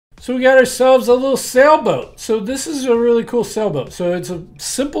So we got ourselves a little sailboat. So this is a really cool sailboat. So it's a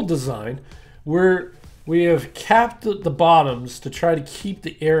simple design where we have capped the bottoms to try to keep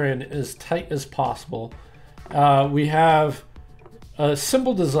the air in as tight as possible. We have a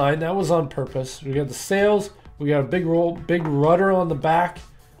simple design that was on purpose. We got the sails. We got a big rudder on the back,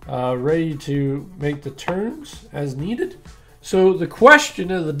 ready to make the turns as needed. So the question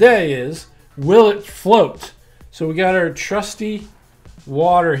of the day is, will it float? So we got our trusty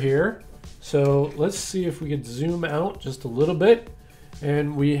water here. So let's see if we can zoom out just a little bit.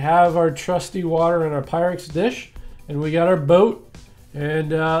 And we have our trusty water in our Pyrex dish. And we got our boat.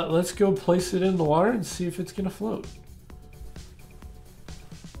 And let's go place it in the water and see if it's going to float.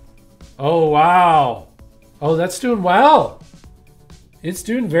 Oh, wow. Oh, that's doing well. It's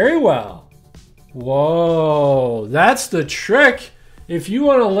doing very well. Whoa, that's the trick. If you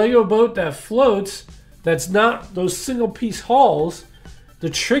want a Lego boat that floats, that's not those single piece hulls, the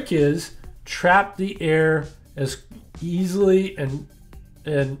trick is trap the air as easily and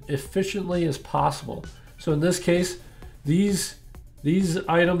efficiently as possible. So in this case, these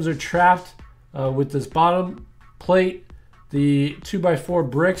items are trapped with this bottom plate. The 2x4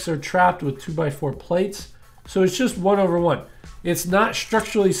 bricks are trapped with 2x4 plates. So it's just 1/1. It's not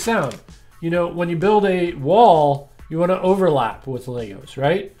structurally sound. You know, when you build a wall, you want to overlap with Legos,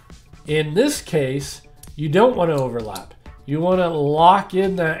 right? In this case, you don't want to overlap. You want to lock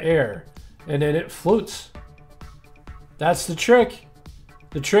in that air, and then it floats. That's the trick.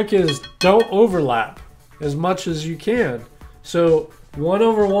 The trick is don't overlap as much as you can. So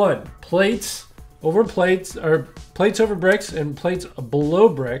 1/1, plates over plates, or plates over bricks and plates below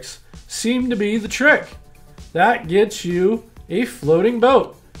bricks seem to be the trick. That gets you a floating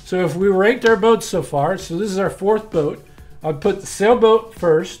boat. So if we ranked our boats so far, so this is our 4th boat, I'd put the sailboat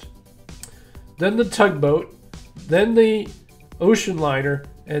first, then the tugboat, then the ocean liner,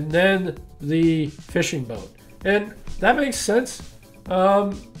 and then the fishing boat. And that makes sense.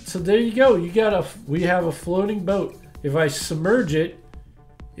 So there you go. We have a floating boat. If I submerge it,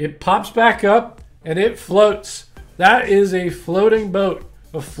 it pops back up and it floats. That is a floating boat,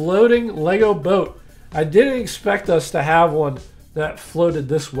 a floating Lego boat. I didn't expect us to have one that floated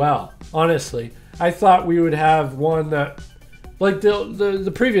this well, honestly. I thought we would have one that, like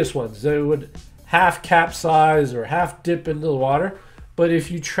the previous ones, that would half capsize or half dip into the water. But if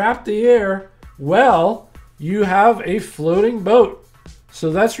you trap the air well, you have a floating boat.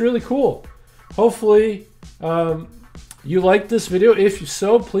 So that's really cool. Hopefully you liked this video. If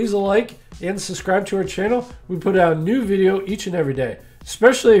so, please like and subscribe to our channel. We put out a new video each and every day.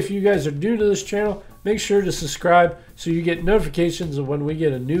 Especially if you guys are new to this channel, make sure to subscribe so you get notifications of when we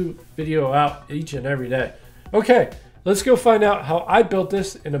get a new video out each and every day. Okay, let's go find out how I built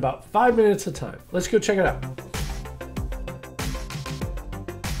this in about 5 minutes of time. Let's go check it out.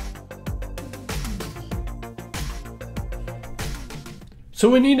 So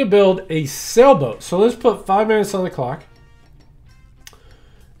we need to build a sailboat. So let's put 5 minutes on the clock.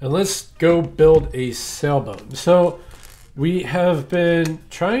 And let's go build a sailboat. So we have been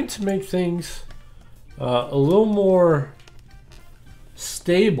trying to make things a little more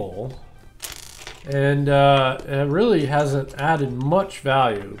stable, and it really hasn't added much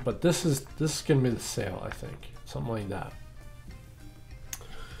value. But this is gonna be the sail, I think, something like that.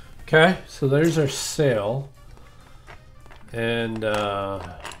 Okay, so there's our sail, and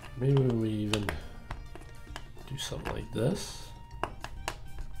maybe we even do something like this.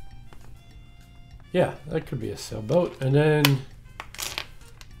 Yeah, that could be a sailboat. And then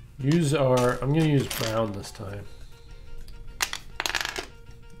I'm gonna use brown this time.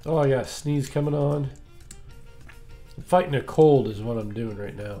 Oh, I got a sneeze coming on. I'm fighting a cold is what I'm doing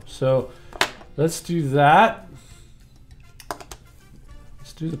right now. So let's do that.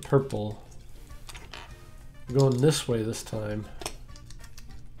 Let's do the purple. We're going this way this time.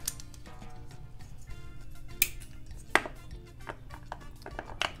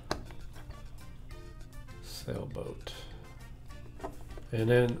 Sailboat. And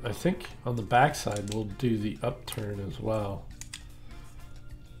then I think on the back side we'll do the upturn as well.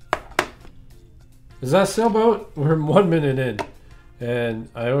 Is that a sailboat? We're 1 minute in and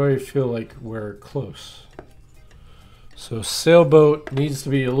I already feel like we're close. So sailboat needs to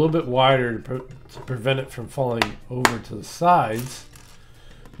be a little bit wider to prevent it from falling over to the sides.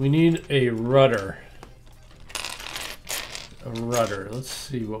 We need a rudder. A rudder. Let's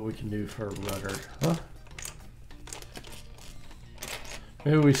see what we can do for a rudder. Huh?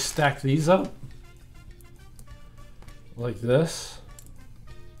 Maybe we stack these up like this,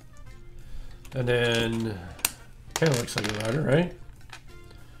 and then kind of looks like a rudder, right?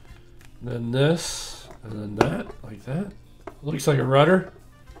 And then this, and then that, like that. Looks like a rudder.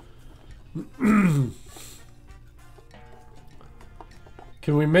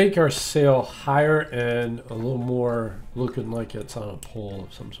 Can we make our sail higher and a little more looking like it's on a pole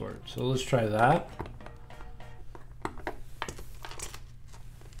of some sort? So let's try that.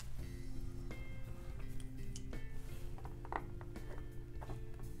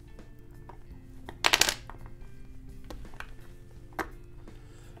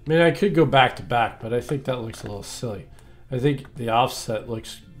 I mean, I could go back to back, but I think that looks a little silly. I think the offset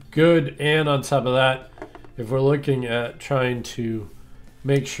looks good, and on top of that, if we're looking at trying to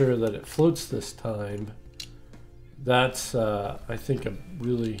make sure that it floats this time, that's I think a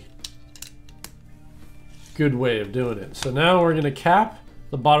really good way of doing it. So now we're going to cap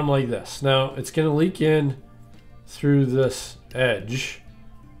the bottom like this. Now it's going to leak in through this edge.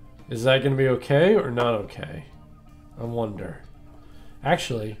 Is that going to be okay or not okay? I wonder.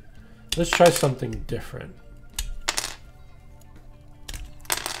 Actually, let's try something different.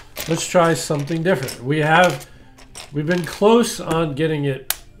 Let's try something different. We've been close on getting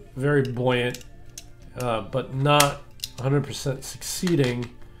it very buoyant, but not 100% succeeding.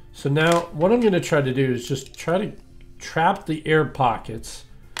 So now what I'm going to try to do is just try to trap the air pockets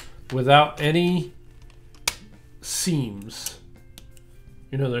without any seams.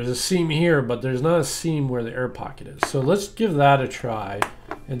 You know, there's a seam here, but there's not a seam where the air pocket is. So let's give that a try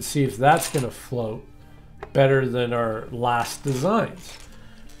and see if that's going to float better than our last designs.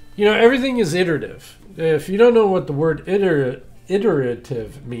 You know, everything is iterative. If you don't know what the word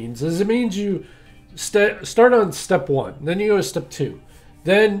iterative means, is it means you start on step 1, then you go to step 2,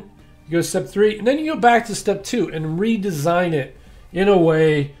 then you go to step 3, and then you go back to step 2 and redesign it in a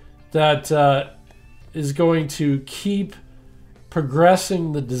way that is going to keep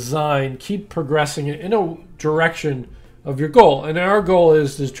progressing the design, keep progressing it in a direction of your goal. And our goal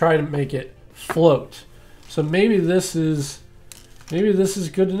is to try to make it float. So maybe this is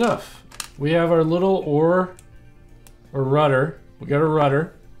good enough. We have our little oar or rudder. We got a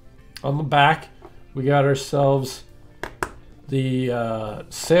rudder on the back. We got ourselves the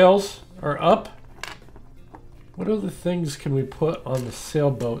sails are up. What other things can we put on the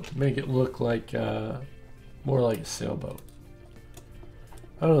sailboat to make it look like more like a sailboat?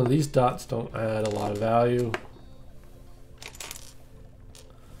 I don't know, these dots don't add a lot of value.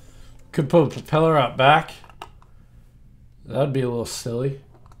 Could put a propeller out back. That'd be a little silly.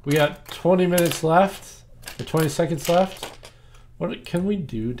 We got 20 minutes left, or 20 seconds left. What can we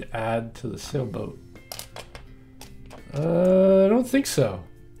do to add to the sailboat? I don't think so.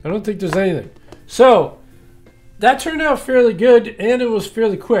 I don't think there's anything. So, that turned out fairly good, and it was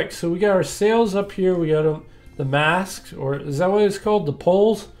fairly quick. So we got our sails up here, we got them. The masks, or is that what it's called? The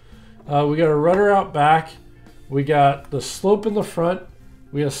poles. We got a rudder out back. We got the slope in the front.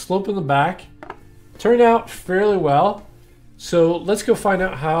 We got a slope in the back. Turned out fairly well. So let's go find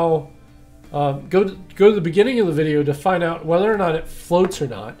out how. Go to the beginning of the video to find out whether or not it floats or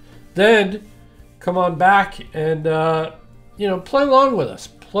not. Then come on back and you know, play along with us.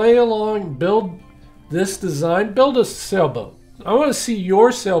 Play along. Build this design. Build a sailboat. I want to see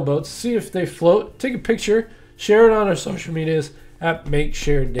your sailboats. See if they float. Take a picture. Share it on our social medias at Make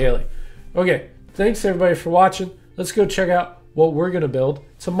Share Daily. Okay, thanks everybody for watching. Let's go check out what we're going to build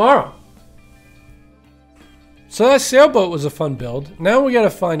tomorrow. So that sailboat was a fun build. Now we got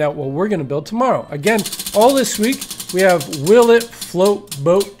to find out what we're going to build tomorrow. Again, all this week we have Will It Float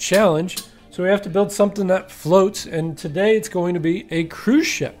Boat Challenge. So we have to build something that floats, and today it's going to be a cruise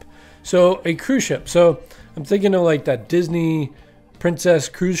ship. So a cruise ship. So I'm thinking of like that Disney Princess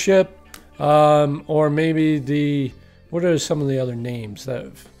cruise ship. Or maybe what are some of the other names?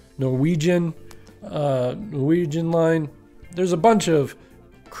 That Norwegian line. There's a bunch of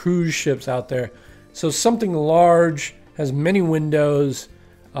cruise ships out there. So something large, has many windows,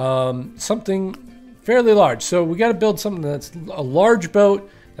 something fairly large. So we got to build something that's a large boat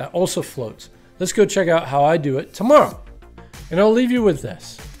that also floats. Let's go check out how I do it tomorrow. And I'll leave you with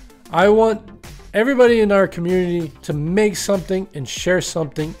this. I want everybody in our community to make something and share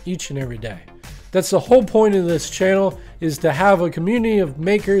something each and every day. That's the whole point of this channel, is to have a community of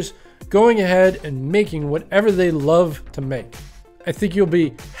makers going ahead and making whatever they love to make. I think you'll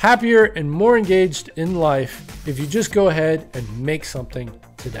be happier and more engaged in life if you just go ahead and make something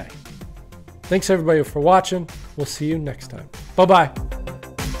today. Thanks everybody for watching. We'll see you next time. Bye-bye.